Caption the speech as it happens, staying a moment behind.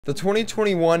The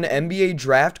 2021 NBA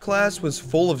draft class was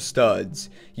full of studs.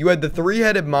 You had the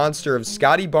three-headed monster of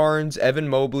Scottie Barnes, Evan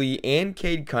Mobley, and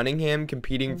Cade Cunningham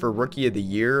competing for Rookie of the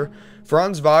Year.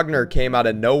 Franz Wagner came out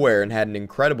of nowhere and had an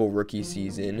incredible rookie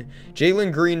season.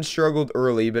 Jalen Green struggled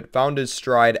early but found his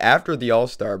stride after the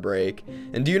All-Star break.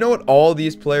 And do you know what all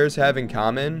these players have in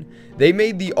common? They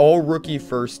made the all-rookie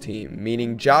first team,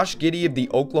 meaning Josh Giddey of the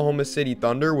Oklahoma City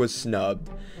Thunder was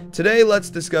snubbed. Today, let's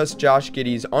discuss Josh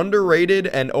Giddey's underrated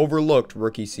and overlooked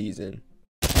rookie season.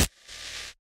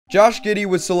 Josh Giddey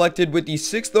was selected with the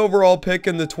 6th overall pick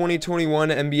in the 2021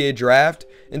 NBA draft,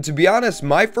 and to be honest,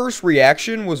 my first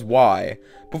reaction was why.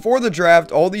 Before the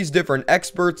draft, all these different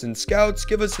experts and scouts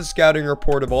give us a scouting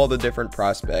report of all the different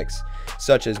prospects,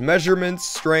 such as measurements,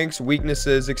 strengths,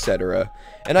 weaknesses, etc.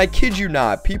 And I kid you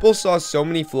not, people saw so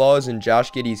many flaws in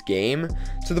Josh Giddey's game,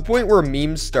 to the point where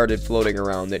memes started floating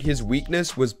around that his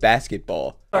weakness was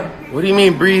basketball. What do you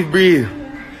mean breathe?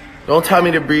 Don't tell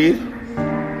me to breathe.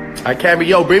 I can't be.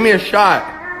 Yo, bring me a shot.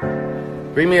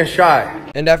 Bring me a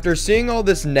shot. And after seeing all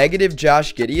this negative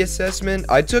Josh Giddey assessment,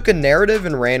 I took a narrative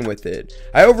and ran with it.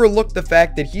 I overlooked the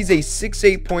fact that he's a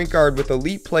 6'8" point guard with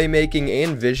elite playmaking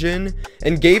and vision,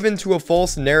 and gave into a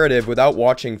false narrative without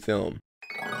watching film.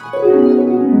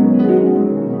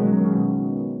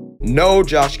 No,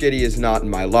 Josh Giddey is not in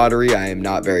my lottery. I am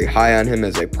not very high on him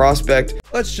as a prospect.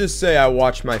 Let's just say I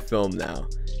watched my film now.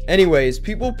 Anyways,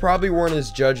 people probably weren't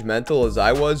as judgmental as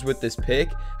I was with this pick,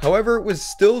 however it was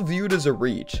still viewed as a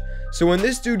reach. So when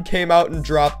this dude came out and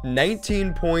dropped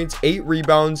 19 points, 8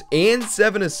 rebounds, and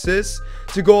 7 assists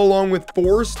to go along with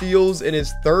 4 steals in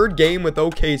his 3rd game with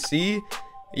OKC,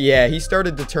 yeah, he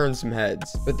started to turn some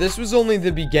heads. But this was only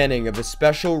the beginning of a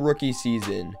special rookie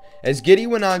season, as Giddey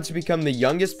went on to become the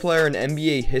youngest player in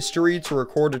NBA history to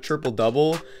record a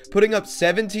triple-double, putting up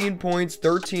 17 points,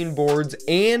 13 boards,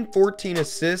 and 14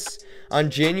 assists on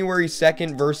January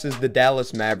 2nd versus the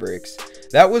Dallas Mavericks.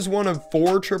 That was one of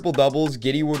 4 triple-doubles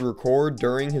Giddey would record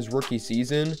during his rookie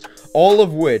season, all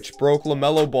of which broke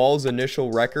LaMelo Ball's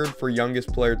initial record for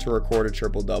youngest player to record a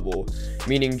triple-double,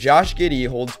 meaning Josh Giddey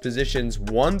holds positions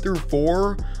 1 through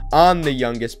 4 on the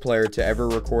youngest player to ever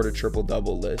record a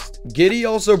triple-double list. Giddey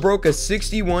also broke a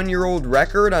 61-year-old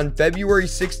record on February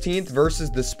 16th versus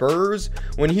the Spurs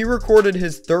when he recorded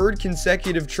his 3rd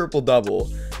consecutive triple-double,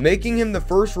 making him the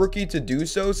first rookie to do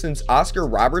so since Oscar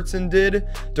Robertson did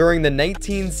during the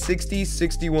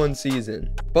 1960-61 season.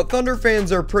 But Thunder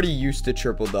fans are pretty used to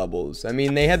triple-doubles. I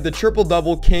mean, they had the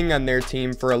triple-double king on their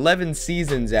team for 11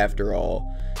 seasons after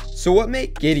all. So what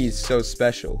made Giddey's so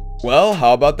special? Well,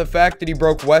 how about the fact that he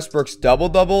broke Westbrook's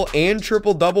double-double and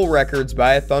triple-double records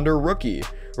by a Thunder rookie,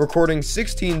 recording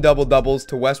 16 double-doubles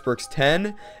to Westbrook's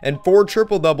 10 and 4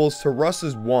 triple-doubles to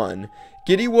Russ's 1.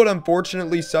 Giddey would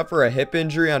unfortunately suffer a hip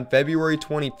injury on February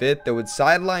 25th that would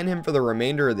sideline him for the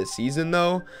remainder of the season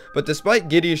though, but despite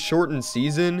Giddey's shortened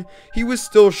season, he was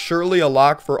still surely a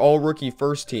lock for all-rookie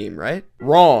first team, right?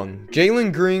 Wrong.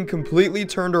 Jalen Green completely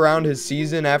turned around his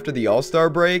season after the All-Star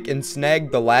break and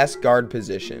snagged the last guard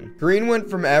position. Green went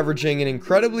from averaging an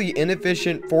incredibly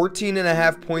inefficient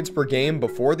 14.5 points per game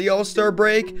before the All-Star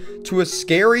break to a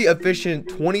scary efficient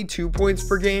 22 points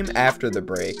per game after the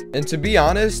break. And to be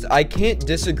honest, I can't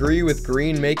disagree with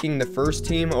Green making the first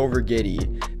team over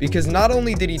Giddey, because not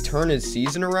only did he turn his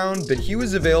season around, but he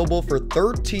was available for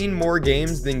 13 more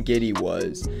games than Giddey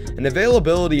was, and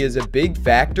availability is a big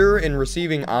factor in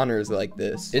receiving honors like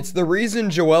this. It's the reason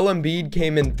Joel Embiid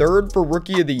came in 3rd for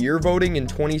Rookie of the Year voting in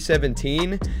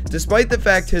 2017, despite the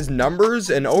fact his numbers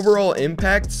and overall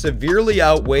impact severely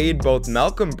outweighed both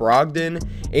Malcolm Brogdon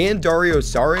and Dario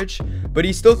Saric, but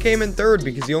he still came in 3rd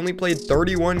because he only played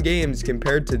 31 games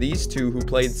compared to these two who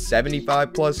played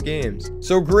 75 plus games.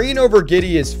 So Green over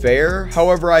Giddey is fair,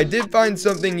 however I did find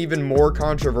something even more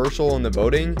controversial in the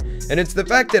voting, and it's the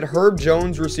fact that Herb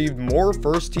Jones received more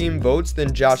first team votes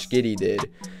than Josh Giddey did.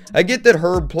 I get that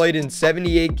Herb played in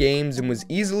 78 games and was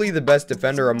easily the best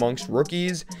defender amongst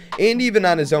rookies, and even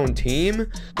on his own team,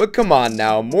 but come on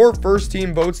now, more first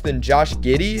team votes than Josh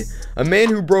Giddey, a man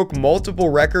who broke multiple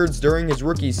records during his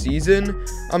rookie season?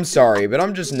 I'm sorry, but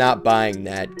I'm just not buying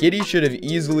that. Giddey should have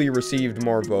easily received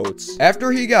more votes.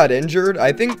 After he got injured,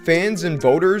 I think fans and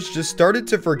voters just started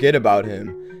to forget about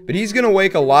him. But he's going to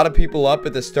wake a lot of people up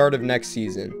at the start of next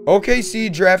season.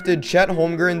 OKC drafted Chet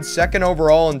Holmgren 2nd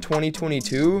overall in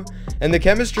 2022, and the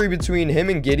chemistry between him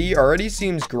and Giddey already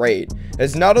seems great,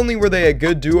 as not only were they a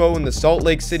good duo in the Salt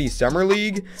Lake City Summer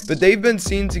League, but they've been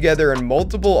seen together in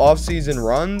multiple offseason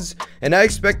runs, and I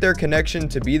expect their connection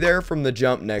to be there from the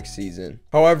jump next season.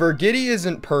 However, Giddey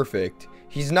isn't perfect.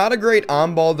 He's not a great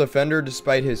on-ball defender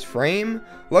despite his frame.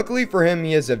 Luckily for him,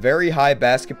 he has a very high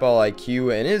basketball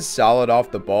IQ and is solid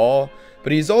off the ball,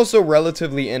 but he's also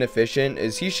relatively inefficient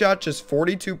as he shot just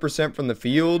 42% from the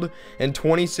field and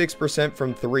 26%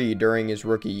 from 3 during his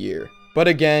rookie year. But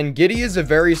again, Giddey is a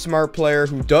very smart player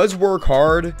who does work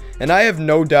hard, and I have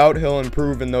no doubt he'll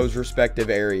improve in those respective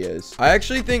areas. I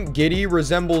actually think Giddey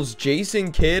resembles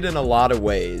Jason Kidd in a lot of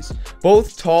ways.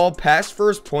 Both tall,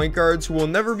 pass-first point guards who will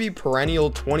never be perennial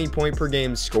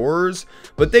 20-point-per-game scorers,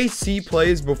 but they see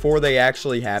plays before they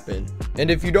actually happen.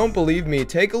 And if you don't believe me,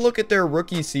 take a look at their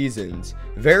rookie seasons.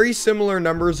 Very similar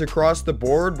numbers across the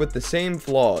board with the same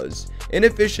flaws: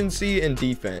 inefficiency and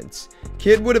defense.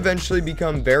 Kidd would eventually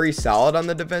become very solid on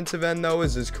the defensive end though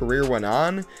as his career went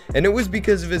on, and it was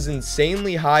because of his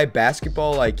insanely high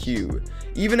basketball IQ.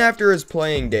 Even after his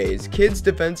playing days, Kidd's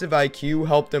defensive IQ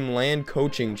helped him land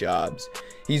coaching jobs.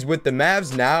 He's with the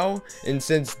Mavs now, and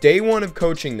since day one of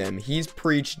coaching them, he's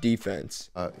preached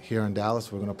defense. Here in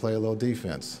Dallas, we're going to play a little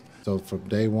defense. So from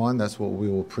day one, that's what we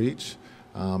will preach.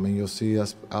 And you'll see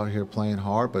us out here playing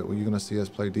hard, but you're going to see us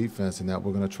play defense, and that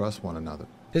we're going to trust one another.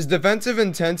 His defensive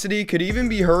intensity could even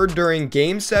be heard during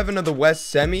Game 7 of the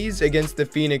West semis against the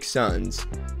Phoenix Suns,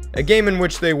 a game in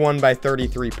which they won by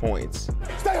 33 points.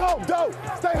 Stay home, go!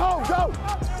 Stay home, go!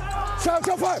 Tap,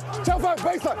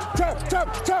 baseline!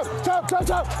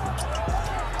 Tap!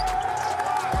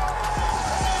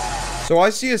 So I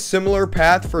see a similar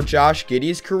path for Josh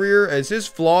Giddey's career, as his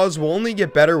flaws will only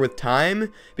get better with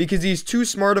time because he's too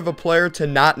smart of a player to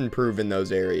not improve in those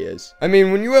areas. I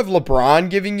mean, when you have LeBron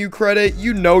giving you credit,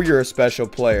 you know you're a special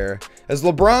player, as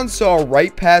LeBron saw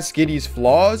right past Giddey's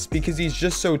flaws because he's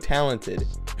just so talented.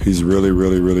 He's really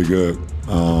good.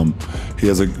 He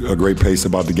has a great pace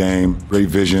about the game, great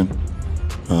vision.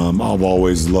 I've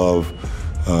always loved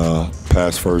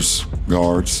pass first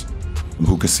guards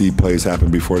who can see plays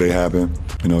happen before they happen.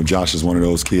 You know, Josh is one of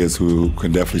those kids who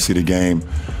can definitely see the game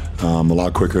a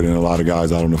lot quicker than a lot of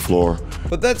guys out on the floor.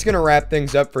 But that's going to wrap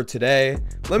things up for today.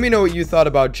 Let me know what you thought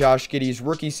about Josh Giddey's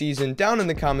rookie season down in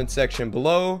the comment section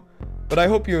below, but I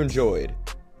hope you enjoyed.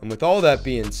 And with all that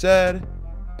being said,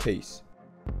 peace.